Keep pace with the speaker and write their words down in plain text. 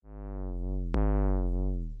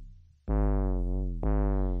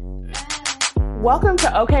Welcome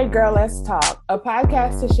to Okay Girl, Let's Talk, a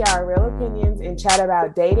podcast to share our real opinions and chat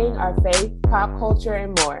about dating, our faith, pop culture,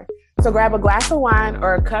 and more. So grab a glass of wine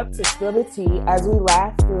or a cup to spill the tea as we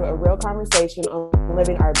laugh through a real conversation on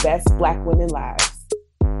living our best Black women lives.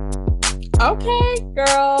 Okay,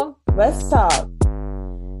 girl. Let's talk.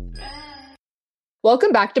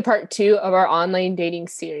 Welcome back to part 2 of our online dating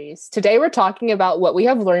series. Today we're talking about what we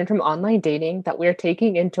have learned from online dating that we're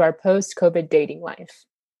taking into our post-COVID dating life.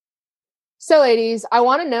 So ladies, I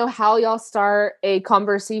want to know how y'all start a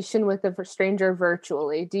conversation with a stranger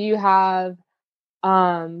virtually. Do you have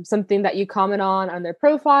something that you comment on their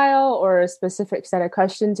profile or a specific set of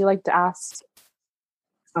questions you like to ask?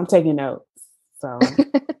 I'm taking notes. So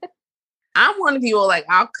I'm one of people, like,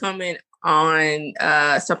 I'll comment on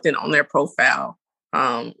something on their profile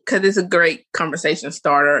because it's a great conversation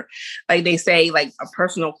starter. Like they say, like a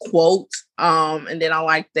personal quote, and then I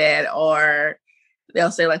like that. Or they'll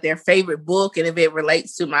say like their favorite book, and if it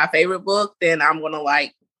relates to my favorite book, then I'm gonna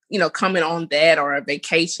comment on that, or a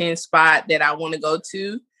vacation spot that I want to go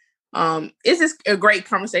to. It's just a great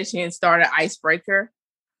conversation starter, icebreaker,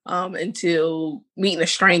 until meeting a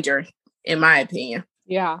stranger, in my opinion.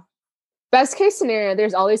 Yeah. Best case scenario,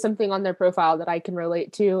 there's always something on their profile that I can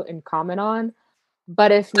relate to and comment on.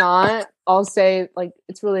 But if not, I'll say like,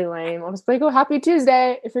 it's really lame. I'll just be like, oh, happy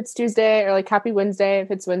Tuesday if it's Tuesday, or like happy Wednesday if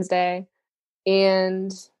it's Wednesday.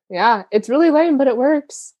 And yeah, it's really lame, but it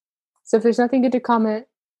works. So if there's nothing good to comment,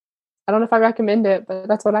 I don't know if I recommend it, but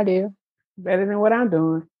that's what I do. better than what I'm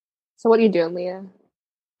doing. So what are you doing, Leah?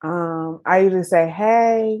 I usually say,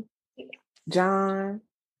 hey, John.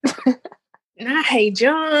 Not hey,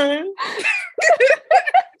 John.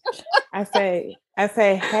 I say,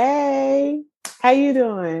 hey, how you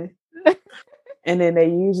doing? And then they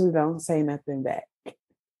usually don't say nothing back.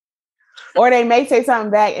 Or they may say something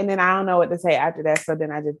back, and then I don't know what to say after that, so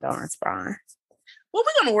then I just don't respond. Well,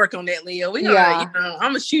 we're going to work on that, Leah. We're going to, I'm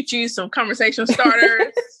going to shoot you some conversation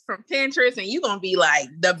starters from Pinterest, and you're going to be like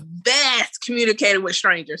the best communicator with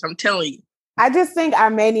strangers. I'm telling you. I just think I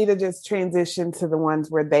may need to just transition to the ones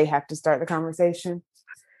where they have to start the conversation.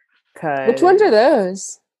 Which ones are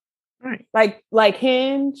those? Right. Like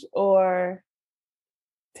Hinge or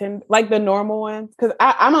like the normal ones. Because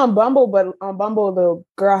I'm on Bumble, but on Bumble, the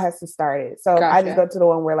girl has to start it. So I just go to the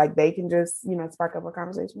one where like they can just, spark up a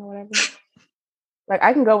conversation or whatever. Like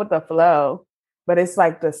I can go with the flow, but it's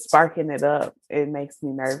like the sparking it up. It makes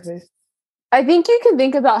me nervous. I think you can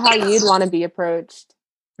think about how you'd want to be approached.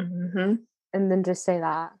 Mm-hmm. And then just say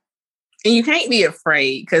that. And you can't be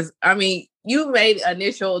afraid because, you made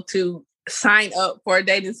initial to sign up for a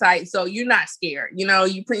dating site. So you're not scared.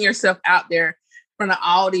 You put yourself out there in front of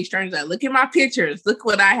all these strangers. Like, look at my pictures. Look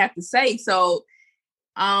what I have to say. So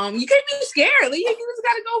you can't be scared. You just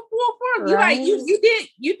got to go full force. Right.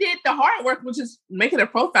 You did the hard work, which is making a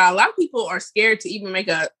profile. A lot of people are scared to even make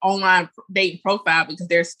an online dating profile because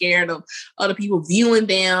they're scared of other people viewing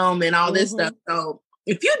them and all this stuff. So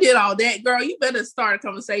if you did all that, girl, you better start a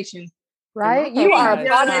conversation. Right? You are a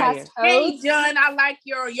podcast host. Hey, John, I like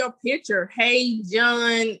your picture. Hey,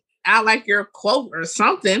 John, I like your quote or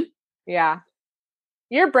something. Yeah.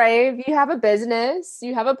 You're brave. You have a business.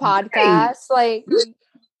 You have a podcast. Like,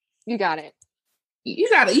 you got it. You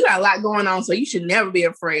got a lot going on, so you should never be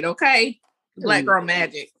afraid, okay? Black girl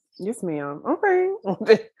magic. Yes, ma'am. Okay.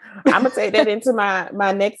 I'm going to take that into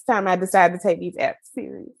my next time I decide to take these apps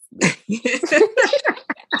serious.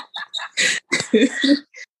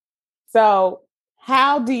 So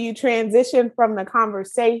how do you transition from the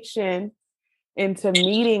conversation into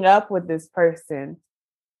meeting up with this person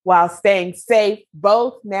while staying safe?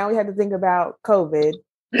 Both, now we have to think about COVID,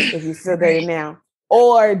 if you're still dating now,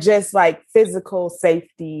 or just like physical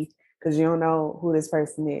safety because you don't know who this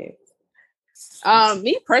person is.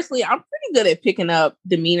 Me personally, I'm pretty good at picking up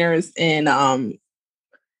demeanors and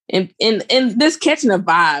just catching a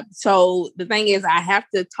vibe. So the thing is, I have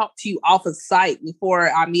to talk to you off of site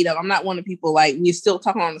before I meet up. I'm not one of the people like we're still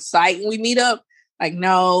talking on the site when we meet up. Like,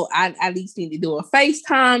 no, I at least need to do a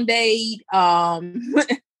FaceTime date.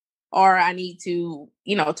 Or I need to,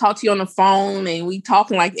 talk to you on the phone and we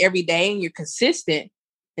talking like every day and you're consistent.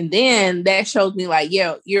 And then that shows me like,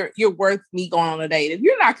 yeah, you're worth me going on a date. If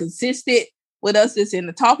you're not consistent with us, it's in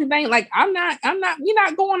the talking thing. Like we're not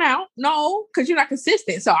going out. No, because you're not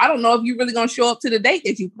consistent. So I don't know if you're really going to show up to the date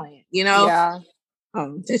that you plan, Yeah.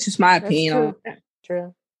 That's just my opinion on that.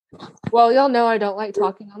 True. Well, y'all know I don't like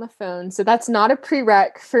talking on the phone. So that's not a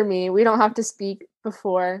prereq for me. We don't have to speak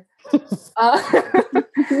before.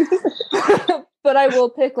 But I will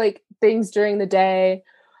pick like things during the day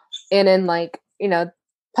and in like,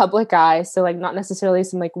 public eye. So like not necessarily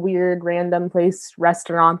some like weird random place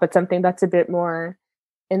restaurant, but something that's a bit more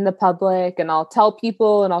in the public, and I'll tell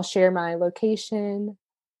people and I'll share my location.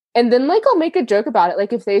 And then like I'll make a joke about it.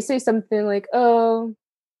 Like if they say something like, oh,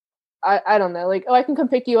 I don't know, like, oh, I can come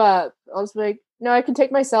pick you up. I'll just be like, no, I can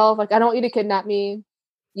take myself. Like I don't want you to kidnap me.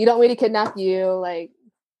 You don't want me to kidnap you. Like,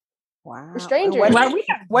 wow. we're strangers. Well,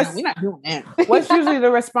 we're not doing that. What's usually the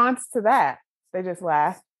response to that? They just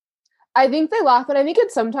laugh. I think they laugh, and I think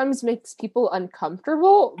it sometimes makes people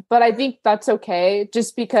uncomfortable, but I think that's okay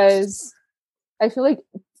just because I feel like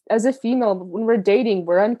as a female, when we're dating,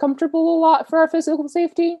 we're uncomfortable a lot for our physical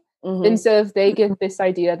safety. Mm-hmm. And so if they get this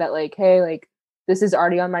idea that like, hey, like this is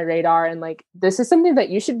already on my radar and like this is something that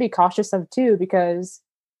you should be cautious of too, because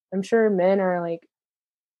I'm sure men are like,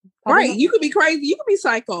 right. You could be crazy. You could be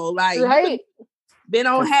psycho. Like, right. Been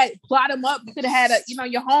on, plot them up. You could have had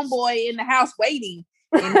your homeboy in the house waiting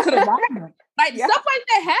and could have robbed him. Like stuff like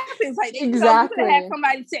that happens. Like exactly. You could have had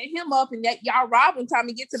somebody set him up and y'all rob him time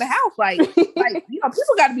to get to the house. Like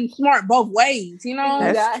people got to be smart both ways. That's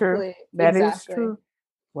exactly. true. That is true.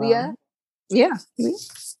 Wow. Yeah.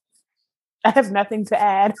 I have nothing to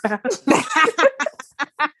add.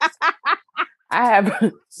 I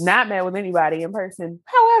have not met with anybody in person.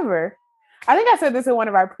 However, I think I said this in one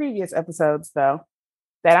of our previous episodes, though,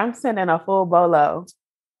 that I'm sending a full bolo.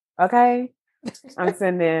 Okay? I'm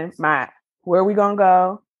sending my where we gonna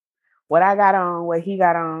go, what I got on, what he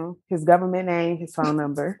got on, his government name, his phone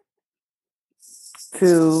number,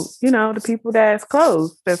 to, the people that's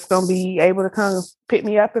close, that's gonna be able to come pick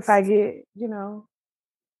me up if I get, in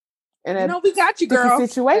a we got you, girl.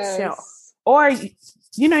 situation. Yes. Or,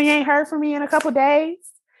 you ain't heard from me in a couple days.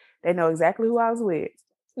 They know exactly who I was with.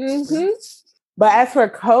 Mm-hmm. But as for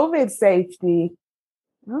COVID safety,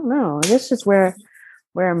 I don't know. Let's just wear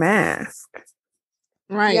a mask.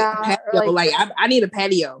 Right. Yeah, patio. Like I need a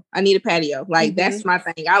patio. Like that's my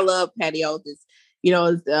thing. I love patios. It's,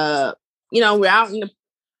 we're out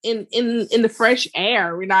in the fresh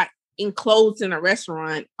air. We're not enclosed in a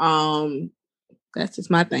restaurant. That's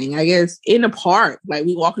just my thing. I guess in the park, like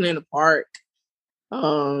we walking in the park.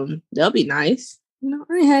 That'll be nice. I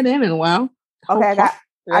ain't had that in a while. Okay, I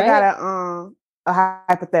got a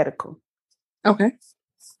hypothetical. Okay.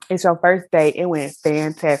 It's your first date. It went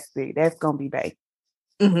fantastic. That's gonna be bae.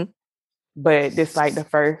 Mm-hmm. But it's like the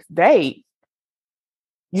first date.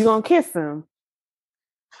 You gonna kiss him,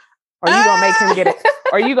 or you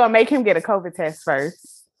gonna make him get a COVID test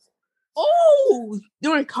first? Oh,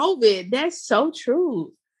 during COVID, that's so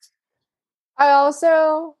true. I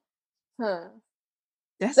also,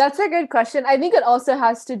 that's a good question. I think it also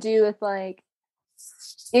has to do with like,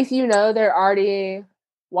 if they're already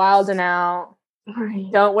wilding out,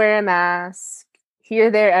 right. Don't wear a mask,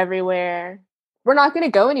 here, there, everywhere. We're not going to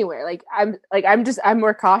go anywhere. I'm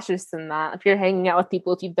more cautious than that. If you're hanging out with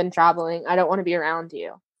people, if you've been traveling, I don't want to be around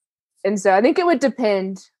you. And so I think it would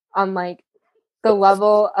depend on like the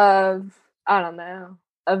level of, I don't know,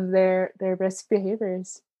 of their risk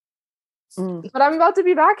behaviors. But I'm about to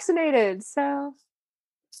be vaccinated, so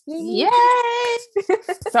yay!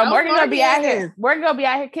 So we're gonna be out here. We're gonna be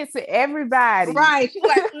out here kissing everybody. Right? She's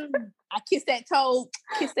like, I kiss that toe.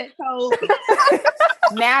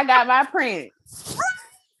 Now I got my print.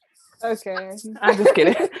 Okay. I'm just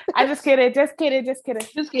kidding. Just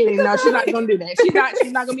kidding. No, she's not gonna do that.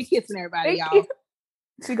 She's not gonna be kissing everybody, y'all.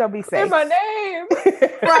 She's gonna be safe. Clear my name.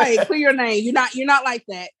 Right, clear your name. You're not like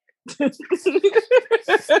that.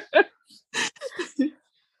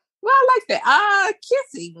 Well, I like that.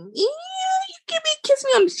 Kissing. Yeah, you can kiss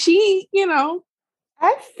me on the cheek,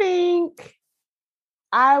 I think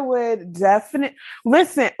I would definitely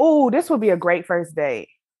listen. Oh, this would be a great first date.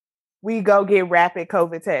 We go get rapid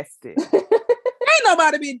COVID tested. Ain't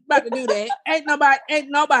nobody about to do that. Ain't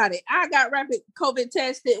nobody. I got rapid COVID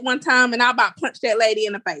tested one time and I about punched that lady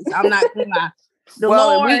in the face. I'm not gonna lie.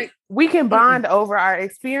 Lord, we can bond over our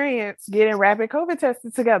experience getting rapid COVID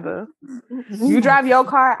tested together. You drive your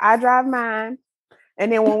car, I drive mine.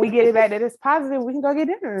 And then when we get it back that it's positive, we can go get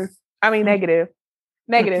dinner. I mean, negative.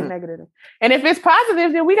 And if it's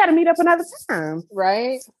positive, then we got to meet up another time.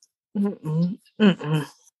 Right?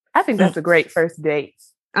 I think that's a great first date.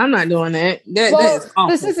 I'm not doing that. That is awful.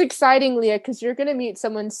 This is exciting, Leah, because you're going to meet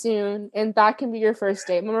someone soon, and that can be your first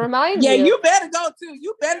date. I'm going to remind you. Yeah, you better go too.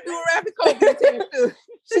 You better do a rapid COVID test too.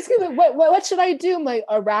 She's going to, what should I do?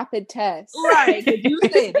 A rapid test. Right, because you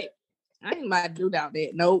said it. I ain't about to do that.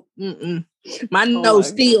 Nope. My nose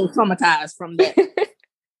still traumatized from that.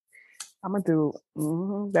 I'm going to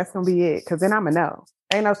do, that's going to be it, because then I'm going to know.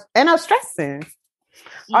 Ain't no stressing.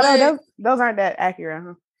 Although those aren't that accurate,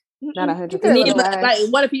 huh? Not 100%. And then, like,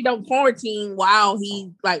 what if he don't quarantine while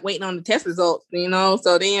he like waiting on the test results? You know,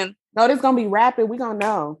 so then no, this gonna be rapid. We gonna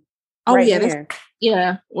know. Oh yeah,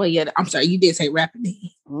 yeah. Well, yeah. I'm sorry, you did say rapid.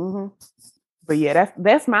 Mm-hmm. But yeah,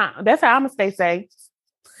 that's how I'm gonna stay safe,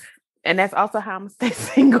 and that's also how I'm gonna stay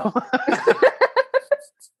single.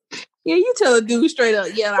 Yeah, you tell a dude straight up.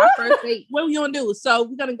 Yeah, our first date. What we gonna do? So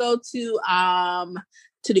we're gonna go to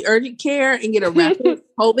the urgent care and get a rapid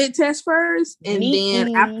COVID test first, and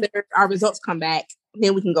then after our results come back,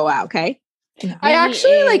 then we can go out. Okay. I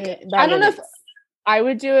actually I don't know if I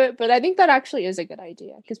would do it, but I think that actually is a good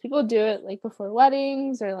idea because people do it like before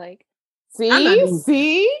weddings or like. See.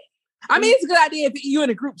 I mean, it's a good idea if you're in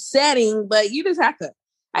a group setting, but you just have to.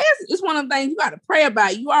 I guess it's one of the things you got to pray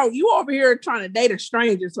about. You over here trying to date a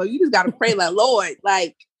stranger, so you just got to pray like, Lord,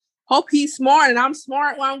 like, hope he's smart and I'm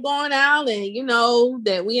smart while I'm going out, and you know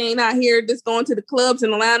that we ain't out here just going to the clubs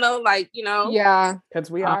in Atlanta, like, you know. Yeah, because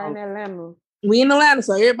we are in Atlanta. We in Atlanta,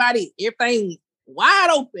 so everything wide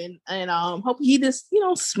open, and hope he just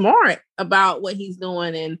smart about what he's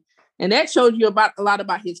doing, and that shows you a lot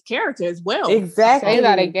about his character as well. Exactly. Say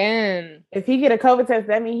that again. If he get a COVID test,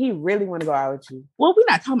 that means he really want to go out with you. Well, we're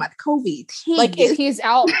not talking about the COVID. Like if he's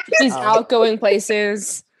out going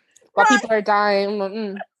places while people are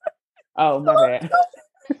dying. Oh, my bad.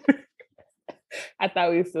 I thought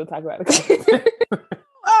we were still talking about the COVID.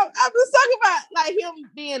 I'm just talking about like him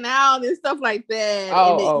being out and stuff like that.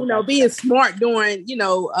 And then, being smart during,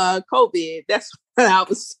 COVID. That's what I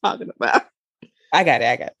was talking about. I got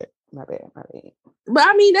it. My bad. But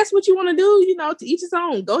I mean, that's what you want to do, to each his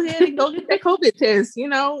own. Go ahead and go get that COVID test,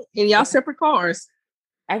 in y'all separate cars.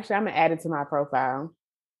 Actually, I'm going to add it to my profile.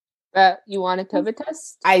 You want a COVID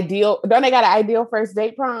test? Ideal. Don't they got an ideal first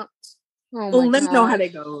date prompt? Let me know how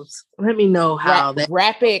that goes. Let me know how that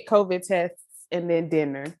rapid COVID tests and then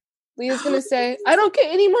dinner. Leah's going to say, I don't get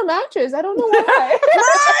any more matches. I don't know why.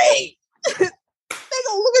 Right. They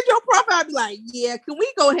gonna look at your profile and be like, yeah, can we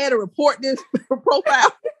go ahead and report this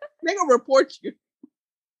profile? They gonna report you.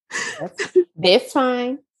 That's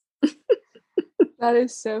fine. That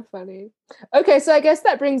is so funny. Okay, so I guess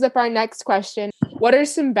that brings up our next question. What are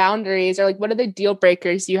some boundaries or like what are the deal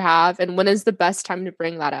breakers you have and when is the best time to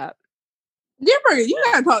bring that up? Deal breaker, you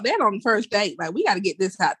gotta talk that on the first date. Like we gotta get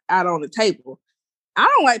this out on the table. I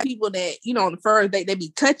don't like people that, on the first date, they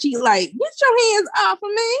be touchy, like, get your hands off of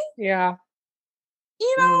me. Yeah.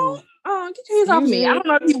 Get your hands off of me. I don't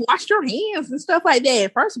know if you wash your hands and stuff like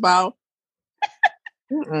that. First of all,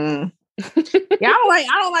 yeah, I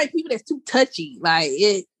don't like people that's too touchy. Like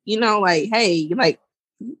it, like, hey, like,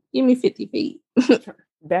 give me 50 feet.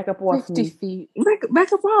 Back up off 50 me. feet.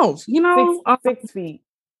 Back up off. 6 feet.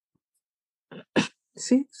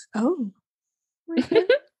 6. Oh,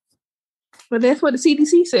 but that's what the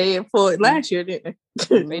CDC said for last year, didn't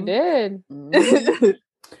they? They did.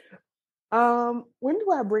 When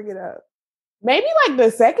do I bring it up? Maybe like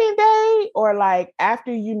the second day or like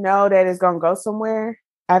after you know that it's gonna go somewhere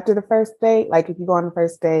after the first date. Like if you go on the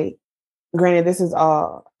first date, granted, this is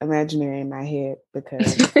all imaginary in my head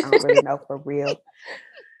because I don't really know for real.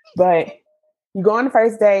 But you go on the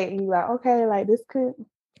first date and you're like, okay, like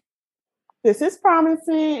this is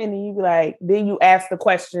promising. And then you be like, then you ask the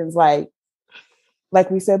questions like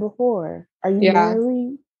we said before, are you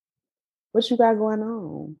married? What you got going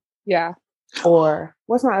on? Yeah. Or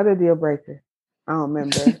what's my other deal breaker? I don't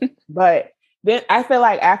remember. But then I feel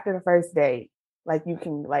like after the first date, like you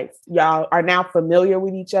can like y'all are now familiar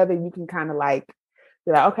with each other. You can kind of like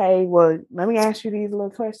be like, okay, well, let me ask you these little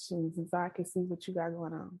questions and so I can see what you got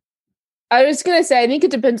going on. I was gonna say, I think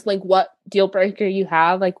it depends like what deal breaker you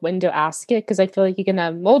have, like when to ask it, because I feel like you can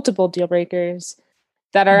have multiple deal breakers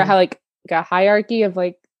that are like a hierarchy of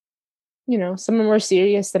like, some are more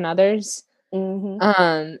serious than others.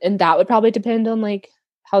 Mm-hmm. And that would probably depend on like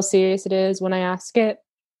how serious it is when I ask it.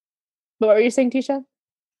 But what were you saying, Tisha?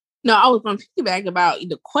 No, I was going to piggyback about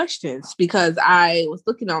the questions because I was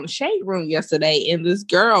looking on the Shade Room yesterday and this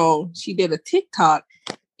girl, she did a TikTok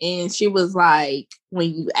and she was like,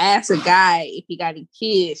 when you ask a guy if he got any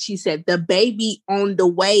kids, she said, the baby on the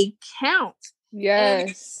way counts.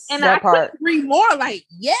 Yes. And I couldn't agree more. Like,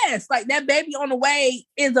 yes, like that baby on the way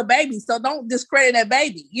is a baby. So don't discredit that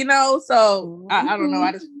baby, So I don't know.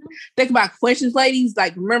 I just think about questions, ladies.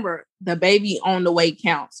 Like, remember, the baby on the way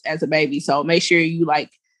counts as a baby. So make sure you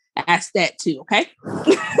like ask that too. Okay.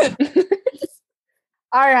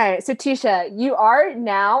 All right. So Tisha, you are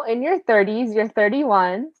now in your 30s. You're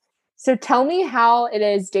 31. So tell me how it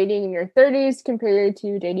is dating in your 30s compared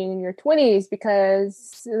to dating in your 20s,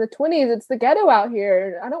 because in the 20s, it's the ghetto out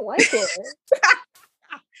here. I don't like it.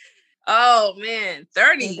 Oh, man.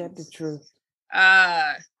 30s. Ain't that the truth?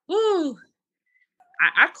 Whew.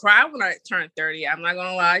 I cried when I turned 30. I'm not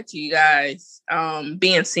gonna lie to you guys.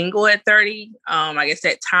 Being single at 30, I guess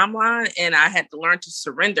that timeline, and I had to learn to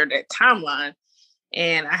surrender that timeline.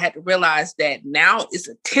 And I had to realize that now it's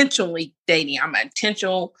intentionally dating. I'm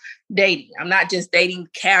intentional dating. I'm not just dating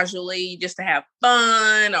casually just to have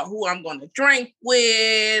fun or who I'm going to drink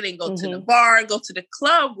with and go to the bar and go to the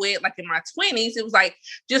club with. Like in my 20s, it was like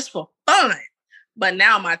just for fun. But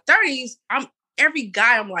now in my 30s, every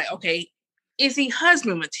guy, I'm like, okay, is he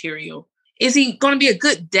husband material? Is he going to be a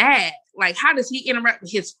good dad? Like, how does he interact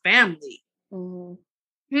with his family?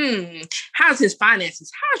 How's his finances?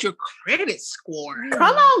 How's your credit score?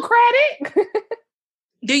 Come on, credit.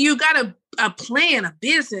 Do you got a plan, a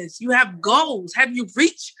business? You have goals. Have you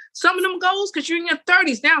reached some of them goals? Because you're in your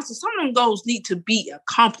 30s now, so some of them goals need to be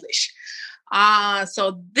accomplished.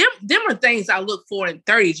 So them are things I look for in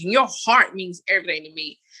 30s, and your heart means everything to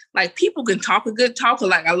me. Like, people can talk a good talk,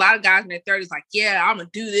 like a lot of guys in their 30s, like, yeah, I'm gonna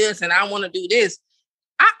do this and I want to do this.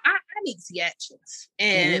 I need to see actions,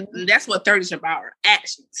 and that's what 30s are about, are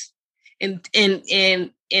actions. And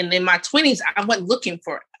in my 20s, I wasn't looking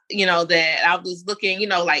for, that. I was looking,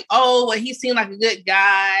 like, oh, well, he seemed like a good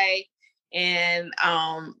guy, and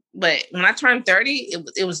but when I turned 30,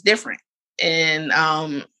 it was different, and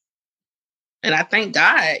I thank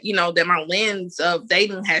God, that my lens of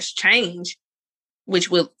dating has changed, which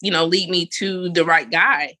will, lead me to the right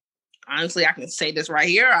guy. Honestly, I can say this right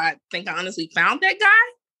here. I think I honestly found that guy.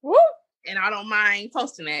 Woo! And I don't mind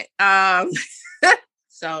posting that.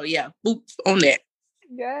 So yeah, boop on that.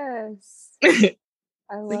 Yes.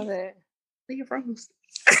 I love it. Leave it froze.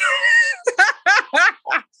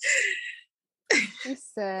 He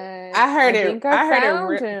said, I heard it. think I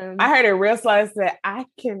found him. I heard it real slow. I said, I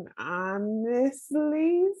can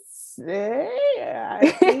honestly say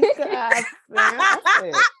I think I found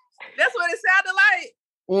it. That's what it sounded like.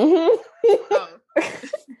 Oh.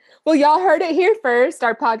 Well, y'all heard it here first.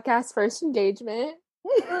 Our podcast first engagement.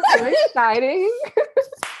 So exciting.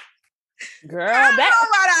 Girl, I don't know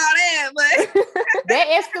about all that, but that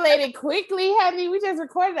escalated quickly, honey. We just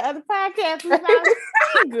recorded the other podcast. We found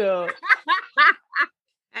single.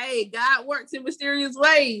 Hey, God works in mysterious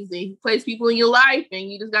ways. And He places people in your life,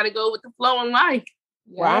 and you just got to go with the flow in life.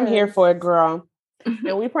 Well, I'm here for it, girl.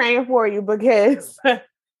 And we praying for you because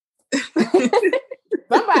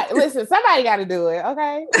somebody got to do it,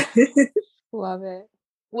 okay? Love it.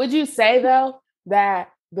 Would you say, though,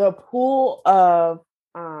 that the pool of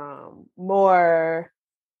more,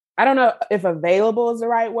 I don't know if available is the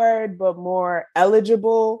right word, but more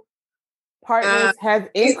eligible partners has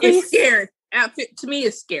increased? It's scarce. To me,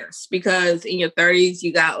 it's scarce because in your 30s,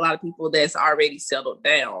 you got a lot of people that's already settled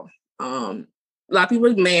down. A lot of people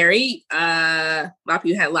are married. A lot of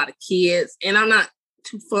people had a lot of kids. And I'm not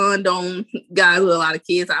too fond on guys with a lot of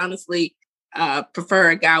kids. I honestly prefer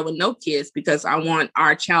a guy with no kids because I want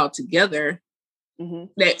our child together.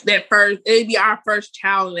 That first, it'd be our first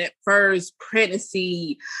child, that first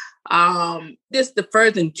pregnancy, just the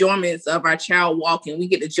first enjoyments of our child walking. We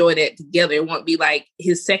get to enjoy that together. It won't be like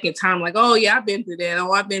his second time, like, oh yeah, I've been through that.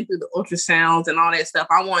 Oh, I've been through the ultrasounds and all that stuff.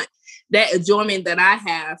 I want that enjoyment that I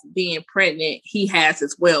have being pregnant, he has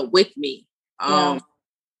as well with me. So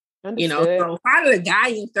finding a guy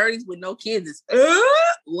in 30s with no kids is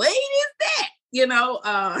what is that?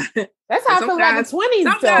 That's how I feel like in 20s.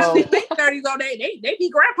 Some guys in late 30s, they be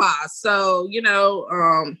grandpas. So,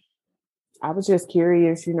 I was just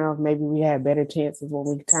curious, if maybe we had better chances when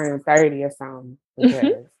we turn 30 or something.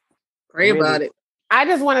 Pray about it. I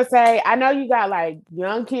just want to say, I know you got like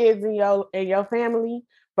young kids in your family,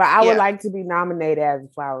 but I would like to be nominated as a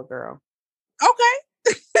flower girl.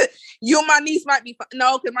 Okay. You and my niece might be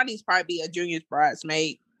no, because my niece probably be a junior's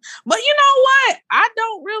bridesmaid. But you know what? I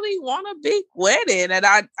don't really want a big wedding, and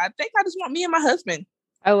I think I just want me and my husband.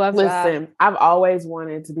 I love that. Listen, I've always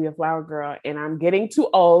wanted to be a flower girl, and I'm getting too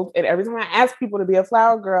old. And every time I ask people to be a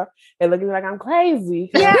flower girl, they look at me like I'm crazy.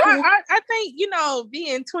 Yeah, I think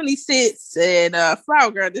being 26 and flower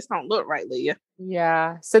girl, this don't look right, Leah.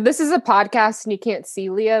 Yeah. So this is a podcast, and you can't see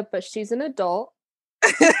Leah, but she's an adult.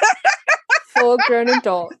 Full-grown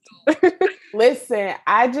adult. Listen,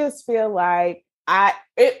 I just feel like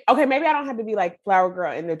maybe I don't have to be like flower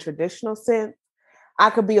girl in the traditional sense. I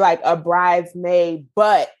could be like a bridesmaid,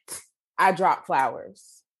 but I drop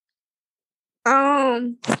flowers.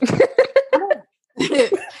 I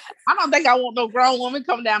don't think I want no grown woman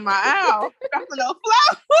coming down my aisle dropping no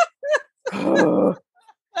flowers.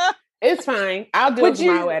 It's fine. I'll do it for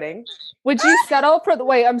my wedding. Would you settle for the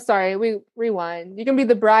wait? I'm sorry. We rewind. You can be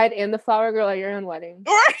the bride and the flower girl at your own wedding.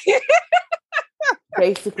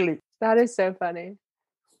 Basically. That is so funny.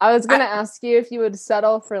 I was gonna ask you if you would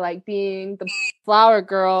settle for like being the flower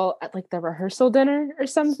girl at like the rehearsal dinner or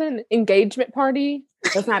something, engagement party.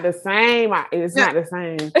 It's not the same. It's not the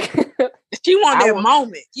same. She want that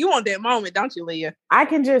moment. You want that moment, don't you, Leah? I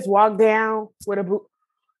can just walk down with a book.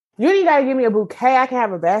 You ain't gotta give me a bouquet. I can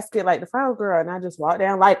have a basket like the flower girl, and I just walk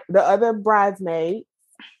down like the other bridesmaids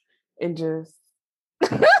and just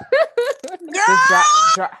drop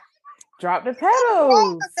the petals.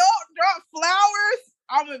 Drop flowers.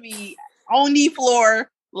 I'm gonna be on the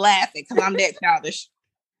floor laughing because I'm that childish.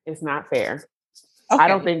 It's not fair. Okay. I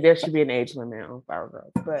don't think there should be an age limit on flower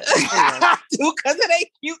girls, but because it ain't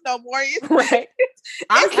cute no more. Right.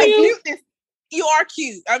 I'm cute. You are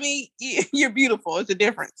cute. I mean, you're beautiful. It's a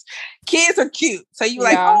difference. Kids are cute, so you're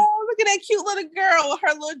like, oh, look at that cute little girl with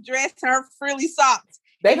her little dress and her frilly socks.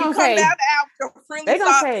 They gonna say, they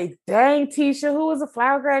gonna say, dang, Tisha, who was a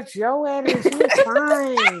flower girl at your wedding? She was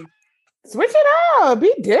fine. Switch it up.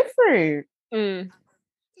 Be different. Yeah,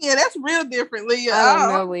 that's real different, Leah. I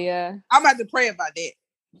don't know, Leah. I'm about to pray about that.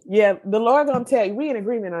 Yeah, the Lord gonna tell you. We in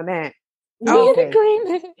agreement on that. We in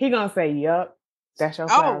agreement. He gonna say, yup. That's your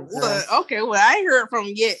flower girl. Well, okay. Well, I ain't heard from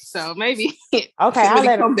him yet, so maybe. Okay, I'll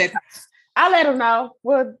let him know.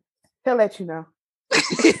 Well, he'll let you know.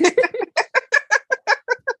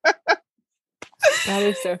 That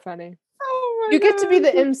is so funny. Oh you get to be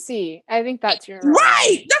the MC. I think that's your role.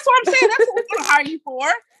 Right. That's what I'm saying. That's what we're gonna hire you for.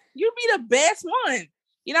 You be the best one.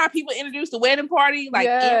 You know how people introduce the wedding party, like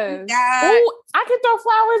every guy. Oh, I can throw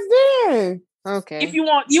flowers then. Okay. If you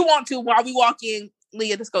want to while we walk in,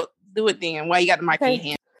 Leah, let's go do it then. While you got the mic in your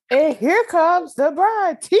hand. And here comes the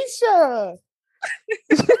bride, Tisha.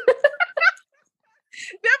 That'll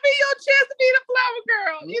be your chance to be the flower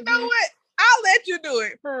girl. Mm-hmm. You know what? I'll let you do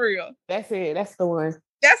it for real. That's it. That's the one.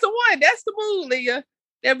 That's the one. That's the move, Leah.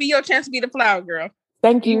 That'll be your chance to be the flower girl.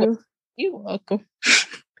 Thank you. You're welcome.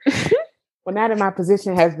 Well, now that my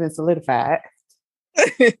position has been solidified.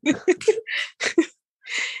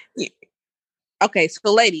 Yeah. Okay,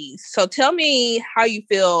 so ladies, so tell me how you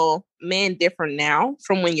feel men differ now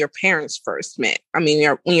from when your parents first met. I mean,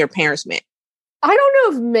 when your parents met. I don't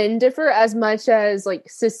know if men differ as much as like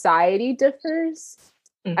society differs.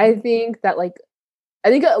 Mm-hmm. I think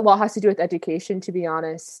a lot has to do with education, to be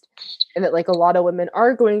honest. And that like a lot of women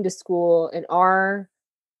are going to school and are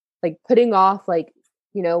like putting off like,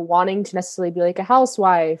 you know, wanting to necessarily be like a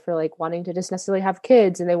housewife or like wanting to just necessarily have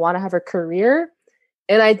kids, and they want to have a career.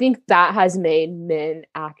 And I think that has made men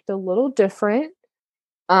act a little different.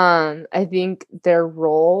 I think their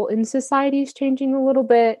role in society is changing a little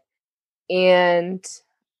bit. And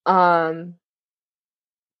that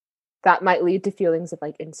might lead to feelings of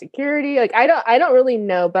like insecurity. Like I don't really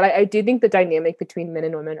know, but I do think the dynamic between men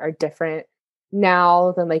and women are different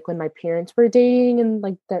now than like when my parents were dating in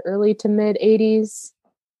like the early to mid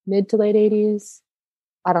to late 80s.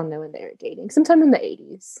 I don't know when they were dating. Sometime in the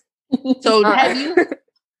 80s. So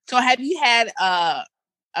have you had a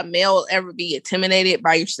male ever be intimidated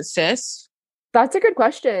by your success? That's a good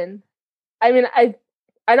question. I mean, I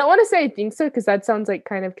don't want to say I think so because that sounds like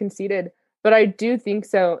kind of conceited, but I do think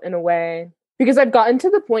so in a way, because I've gotten to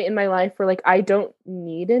the point in my life where like I don't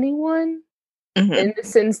need anyone in the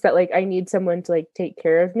sense that like I need someone to like take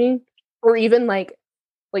care of me or even like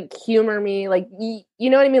humor me. Like, you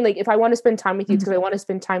know what I mean? Like if I want to spend time with you, it's because I want to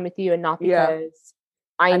spend time with you and not because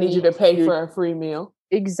I need you to pay for a free meal.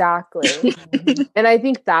 Exactly. And I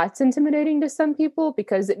think that's intimidating to some people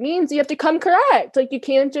because it means you have to come correct. Like you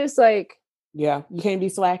can't just like, you can't be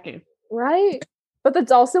slacking. Right. But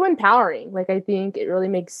that's also empowering. Like I think it really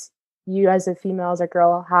makes you as a female, as a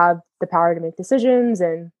girl, have the power to make decisions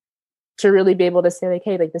and to really be able to say like,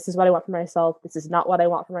 hey, like this is what I want for myself. This is not what I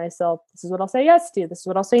want for myself. This is what I'll say yes to. This is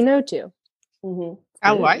what I'll say no to. Mm-hmm.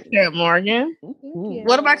 I like that, Morgan.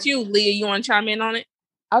 What about you, Leah? You want to chime in on it?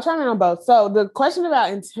 I'll chime in on both. So the question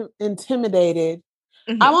about intimidated,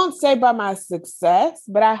 I won't say by my success,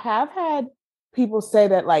 but I have had people say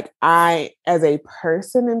that like I, as a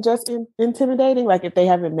person, am just intimidating. Like if they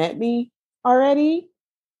haven't met me already,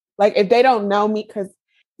 like if they don't know me, because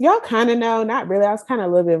y'all kind of know, not really. I was kind of a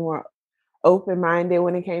little bit more open-minded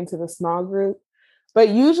when it came to the small group. But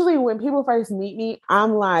usually when people first meet me,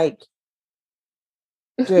 I'm like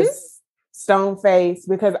just stone-faced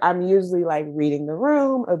because I'm usually like reading the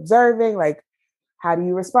room, observing, like how do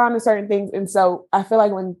you respond to certain things? And so I feel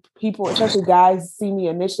like when people, especially guys, see me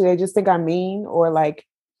initially, they just think I'm mean or like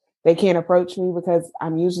they can't approach me because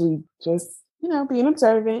I'm usually just, you know, being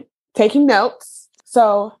observant, taking notes.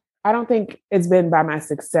 So I don't think it's been by my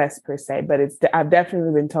success per se, but I've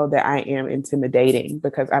definitely been told that I am intimidating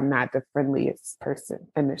because I'm not the friendliest person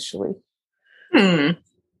initially.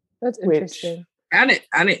 That's interesting. I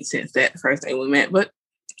didn't sense that the first day we met, but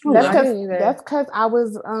that's because I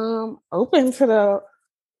was open to the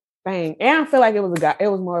thing, and I feel like it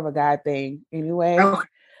was more of a guy thing anyway. Okay.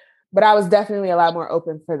 But I was definitely a lot more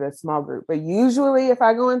open for the small group. But usually, if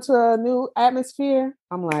I go into a new atmosphere,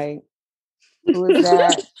 I'm like, "Who is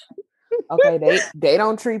that?" Okay, they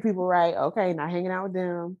don't treat people right. Okay, not hanging out with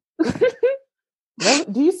them.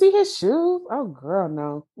 Do you see his shoes? Oh, girl,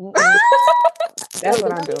 no. That's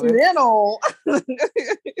what I'm doing.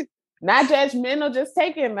 Not judgmental, just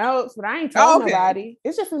taking notes, but I ain't told nobody.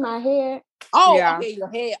 It's just in my head. Oh, yeah. Okay, your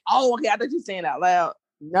head. Oh, okay. I thought you were saying out loud.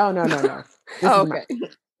 No. Okay.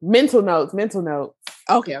 Mental notes.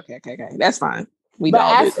 Okay. That's fine.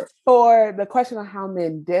 But as for the question of how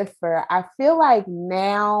men differ, I feel like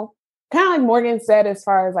now, kind of like Morgan said, as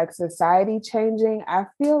far as like society changing, I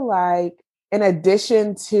feel like in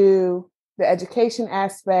addition to the education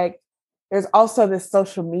aspect, there's also this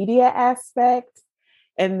social media aspect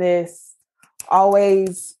and this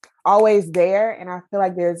always there. And I feel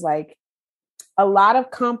like there's like a lot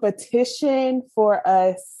of competition for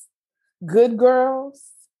us good girls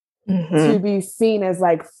to be seen as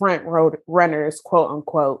like front row runners, quote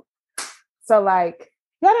unquote. So like,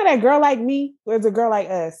 y'all know that Girl Like Me? There's a Girl Like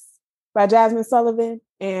Us by Jasmine Sullivan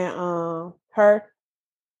and her.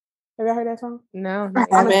 Have you heard that song? No. I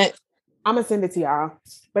haven't. I'm gonna send it to y'all.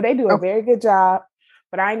 But they do a very good job.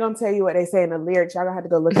 But I ain't gonna tell you what they say in the lyrics. Y'all gonna have to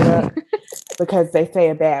go look it up because they say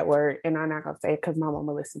a bad word, and I'm not gonna say it because my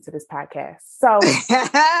mama listens to this podcast. So,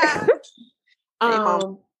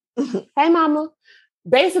 hey mama.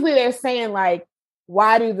 Basically, they're saying like,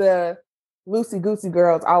 why do the loosey goosey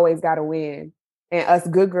girls always gotta win, and us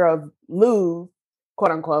good girls lose,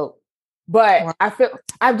 quote unquote? But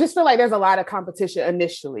I just feel like there's a lot of competition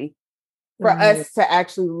initially for us to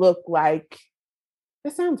actually look like.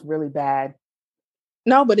 This sounds really bad.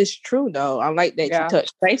 No, but it's true though. I like that you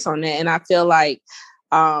touched base on that, and I feel like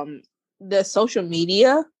the social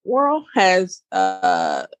media world has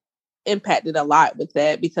impacted a lot with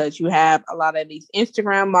that because you have a lot of these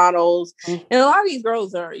Instagram models and a lot of these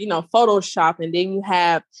girls are, Photoshop, and then you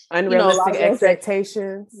have unrealistic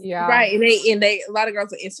expectations. Right. And they a lot of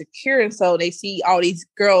girls are insecure, and so they see all these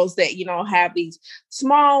girls that, have these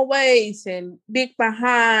small waists and big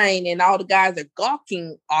behind, and all the guys are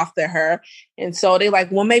gawking after her. And so they're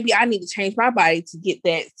like, well, maybe I need to change my body to get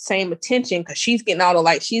that same attention because she's getting all the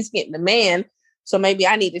like she's getting the man. So maybe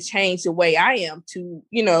I need to change the way I am to,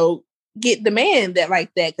 get the man that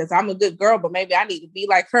like that because I'm a good girl, but maybe I need to be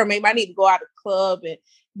like her. Maybe I need to go out to the club and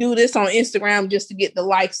do this on Instagram just to get the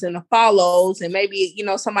likes and the follows. And maybe,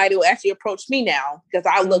 somebody will actually approach me now because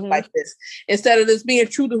I look like this instead of just being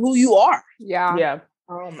true to who you are. Yeah.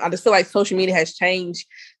 I just feel like social media has changed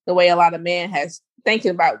the way a lot of men has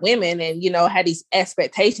thinking about women and, had these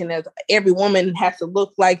expectations that every woman has to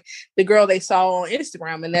look like the girl they saw on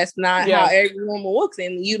Instagram. And that's not how every woman looks.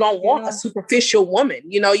 And you don't want a superficial woman.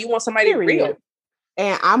 You want somebody real.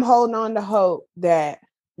 And I'm holding on to hope that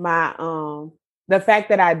my, the fact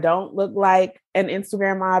that I don't look like an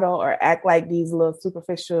Instagram model or act like these little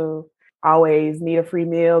superficial, always need a free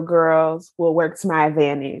meal girls will work to my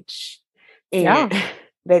advantage. And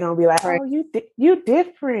they're going to be like, oh, you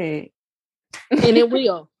different. And it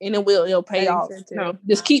will. It'll pay off.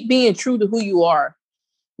 Just keep being true to who you are.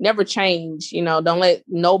 Never change. Don't let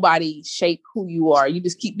nobody shape who you are. You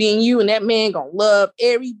just keep being you, and that man gonna love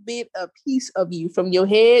every bit a piece of you from your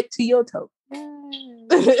head to your toe.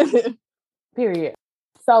 Period.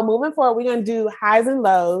 So moving forward, we're gonna do highs and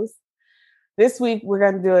lows. This week we're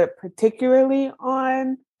gonna do it particularly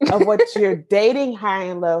on what your dating high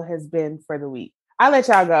and low has been for the week. I'll let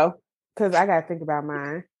y'all go because I gotta think about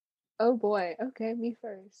mine. Oh boy. Okay, me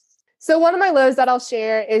first. So one of my lows that I'll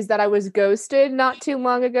share is that I was ghosted not too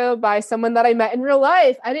long ago by someone that I met in real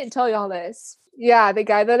life. I didn't tell y'all this. Yeah, the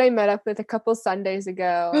guy that I met up with a couple Sundays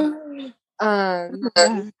ago. I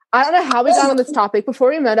don't know how we got on this topic. Before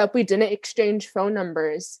we met up, we didn't exchange phone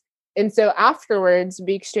numbers. And so afterwards,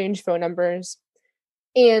 we exchanged phone numbers.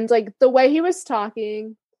 And like the way he was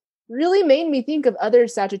talking really made me think of other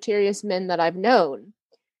Sagittarius men that I've known.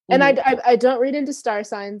 And I don't read into star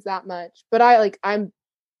signs that much, but I'm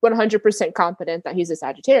 100% confident that he's a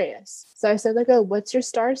Sagittarius. So I said, like, oh, what's your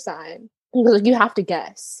star sign? He was like, you have to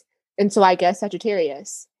guess. And so I guessed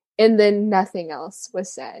Sagittarius. And then nothing else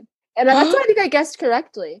was said. And that's why I think I guessed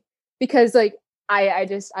correctly. Because like I'm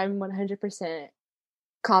 100%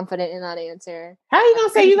 confident in that answer. How are you gonna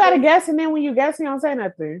say you got to guess and then when you guess you don't say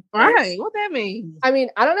nothing? Right. What that mean? I mean,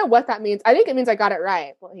 I don't know what that means. I think it means I got it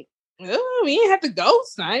right. Like, oh, you didn't have to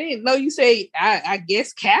ghost. I didn't know you say I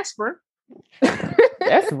guess Casper.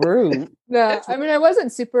 That's rude. No, I mean, I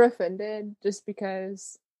wasn't super offended just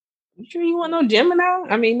because. You sure you want no Gemini?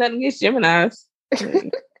 I mean, nothing against Geminis. I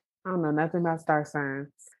don't know nothing about star signs.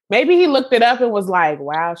 Maybe he looked it up and was like,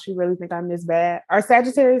 wow, she really think I'm this bad? Are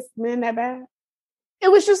Sagittarius men that bad?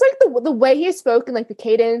 It was just like the way he spoke and like the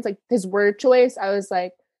cadence, like his word choice. I was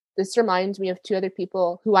like, this reminds me of two other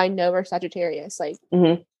people who I know are Sagittarius. Like,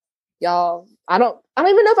 y'all, I don't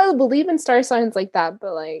even know if I would believe in star signs like that,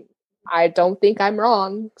 but like, I don't think I'm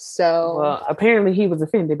wrong. So, well, apparently he was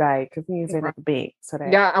offended by it because he didn't say nothing big. So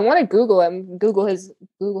that yeah, I want to Google him. Google his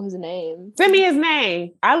name. Send me his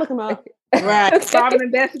name. I look him up. Right. Private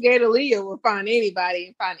investigator Leah will find anybody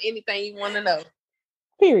and find anything you want to know.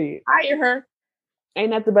 Period. Hire her. Ain't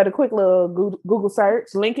nothing but a quick little Google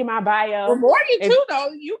search. Link in my bio. Well, Morgan too, though.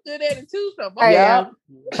 You good at it too. So yeah.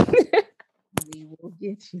 We will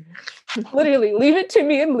get you. Literally, leave it to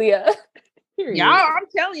me and Leah. Period. Y'all, I'm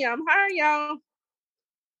telling you, I'm hiring y'all.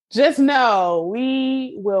 Just know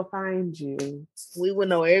we will find you. We will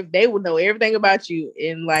know. They will know everything about you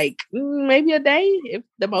in like maybe a day, if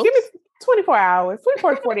the most. Give me 24 hours,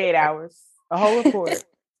 24 to 48 hours. A whole report.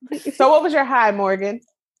 So, what was your high, Morgan?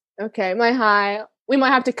 Okay, my high. We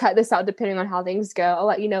might have to cut this out depending on how things go. I'll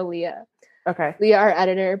let you know, Leah. Okay. Leah, our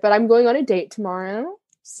editor. But I'm going on a date tomorrow.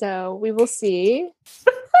 So we will see.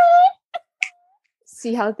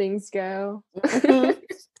 See how things go.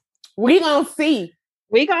 We gonna see.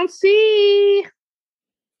 We gonna see.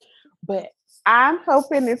 But I'm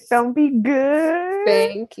hoping it's gonna be good.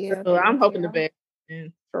 Thank you. So I'm hoping the best.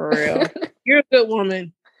 For real. You're a good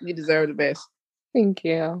woman. You deserve the best. Thank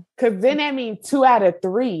you. Because then that means 2 out of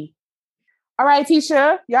 3. All right,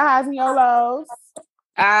 Tisha, your highs and your lows.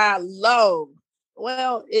 Low.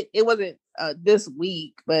 Well, it wasn't this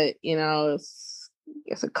week, but it's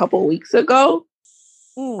a couple weeks ago.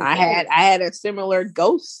 I had a similar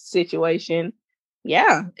ghost situation.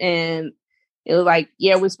 Yeah. And it was like,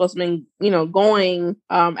 we're supposed to be, going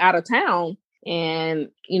out of town. And,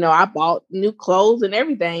 I bought new clothes and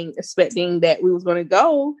everything, expecting that we was going to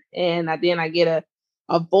go. And then I get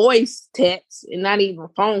a voice text and not even a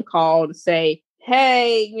phone call to say,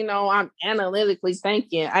 hey, I'm analytically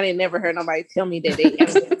thinking. I didn't never heard nobody tell me that they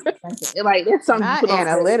analytically thinking. Like, that's something not you put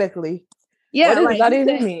analytically. Yeah, what does that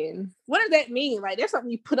even mean? What does that mean? Like, that's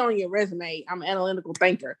something you put on your resume. I'm an analytical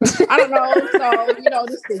thinker. I don't know. So,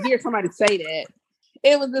 just to hear somebody say that,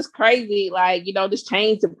 it was just crazy. Like, just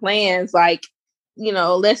change the plans. Like,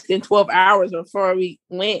 less than 12 hours before we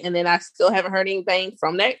went, and then I still haven't heard anything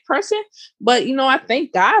from that person. But I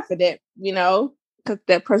thank God for that. Because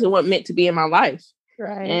that person wasn't meant to be in my life.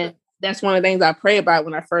 Right. And that's one of the things I pray about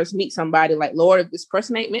when I first meet somebody. Like, Lord, if this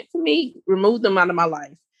person ain't meant for me, remove them out of my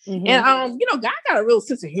life. Mm-hmm. And God got a real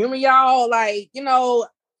sense of humor, y'all. Like, I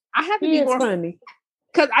have to be more funny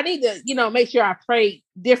because I need to, make sure I pray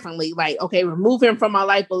differently. Like, okay, remove him from my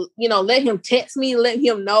life, but let him text me, let me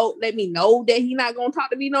know that he's not gonna talk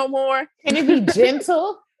to me no more. Can it be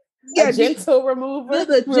gentle? Yeah, a gentle remover.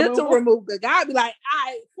 The gentle remover. God be like, all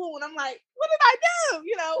right, fool. And I'm like, what did I do?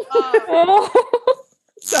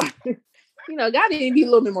 So, God need to be a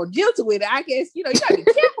little bit more gentle with it. I guess, you gotta be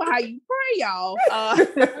careful how you pray, y'all. God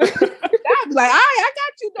be like, all right, I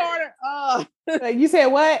got you, daughter. You said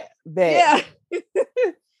what? Yeah.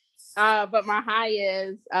 But my high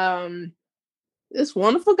is this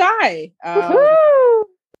wonderful guy.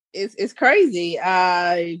 It's crazy.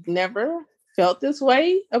 I've never felt this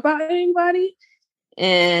way about anybody,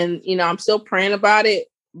 and I'm still praying about it.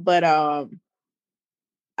 But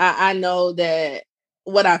I know that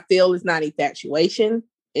what I feel is not infatuation.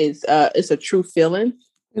 It's a true feeling.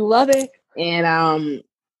 You love it, and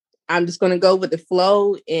I'm just gonna go with the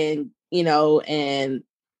flow, and and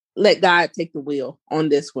let God take the wheel on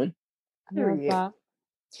this one.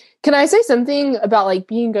 Can I say something about like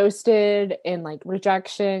being ghosted and like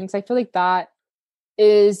rejection? Because I feel like that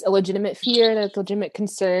is a legitimate fear and a legitimate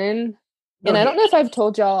concern. And I don't know if I've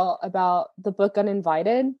told y'all about the book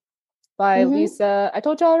Uninvited by Lisa. I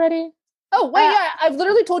told y'all already. Oh, wait, yeah. I've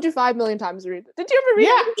literally told you 5 million times to read it. Did you ever read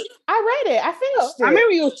it? Yeah, I read it. I finished it. I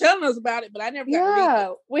remember you was telling us about it, but I never got to read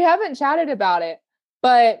it. We haven't chatted about it.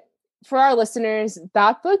 But for our listeners,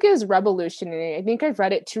 that book is revolutionary. I think I've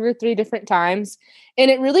read it 2 or 3 different times. And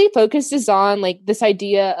it really focuses on like this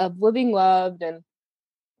idea of living loved and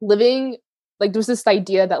living like there's this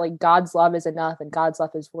idea that like God's love is enough and God's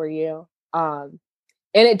love is for you. And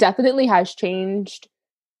it definitely has changed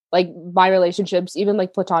like my relationships, even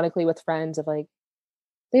like platonically with friends of like,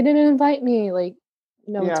 they didn't invite me. Like,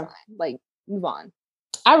 no, it's fine. Like, move on.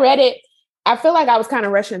 I read it. I feel like I was kind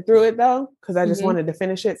of rushing through it though, because I just wanted to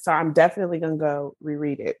finish it. So I'm definitely going to go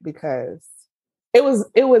reread it because it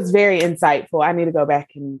was very insightful. I need to go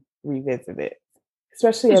back and revisit it,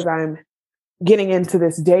 especially as I'm getting into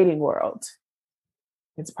this dating world.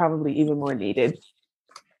 It's probably even more needed.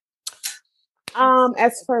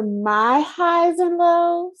 As for my highs and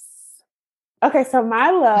lows, okay, so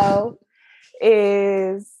my low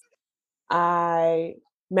is I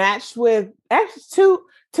matched with actually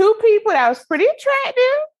two people that was pretty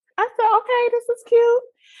attractive. I said, okay, this is cute.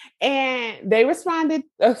 And they responded.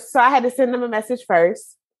 So I had to send them a message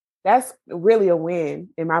first. That's really a win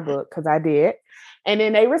in my book because I did. And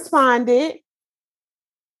then they responded.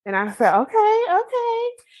 And I said, okay.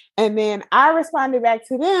 And then I responded back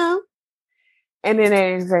to them. And then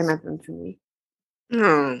they didn't say nothing to me.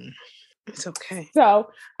 It's okay. So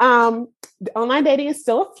online dating is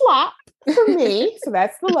still a flop for me. So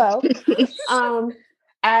that's the low.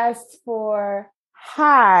 As for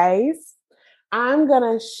highs, I'm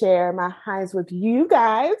going to share my highs with you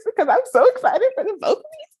guys because I'm so excited for the both of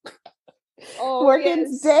these.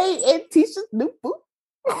 Morgan's date and Tisha's new book.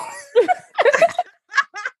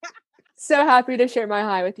 So happy to share my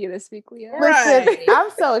high with you this week, Leah. Listen, I'm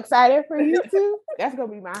so excited for you too. That's gonna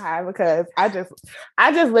be my high because I just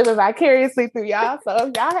live vicariously through y'all. So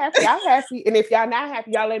if y'all happy, I'm happy. And if y'all not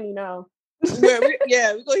happy, y'all let me know. we're gonna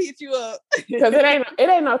hit you up. Because it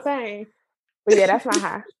ain't no thing. But yeah, that's my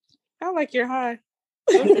high. I like your high.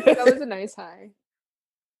 That was a nice high.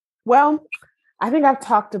 Well, I think I've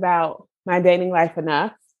talked about my dating life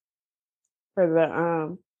enough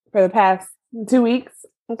for the past 2 weeks.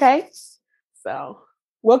 Okay. So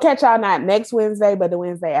we'll catch y'all not next Wednesday, but the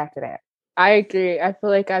Wednesday after that. I agree. I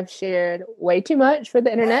feel like I've shared way too much for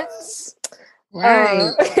the internet.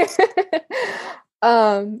 Right.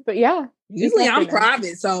 But yeah. Usually I'm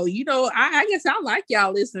private, so I guess I like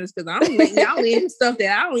y'all listeners because I'm letting y'all in stuff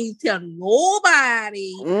that I don't even tell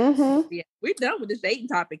nobody. Mm-hmm. Yeah, we're done with this dating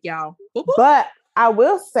topic, y'all. But I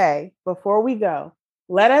will say before we go,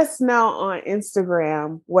 let us know on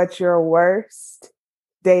Instagram what your worst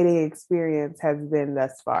dating experience has been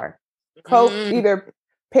thus far. Either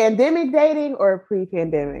pandemic dating or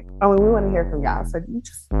pre-pandemic. We want to hear from y'all, so you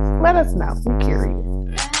just let us know. I'm curious.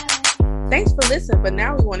 Thanks for listening, but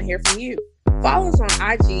now we want to hear from you. Follow us on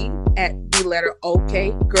IG at the letter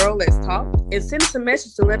OK Girl Let's Talk and send us a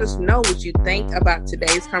message to let us know what you think about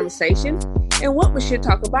today's conversation and what we should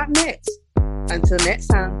talk about next. Until next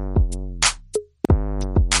time.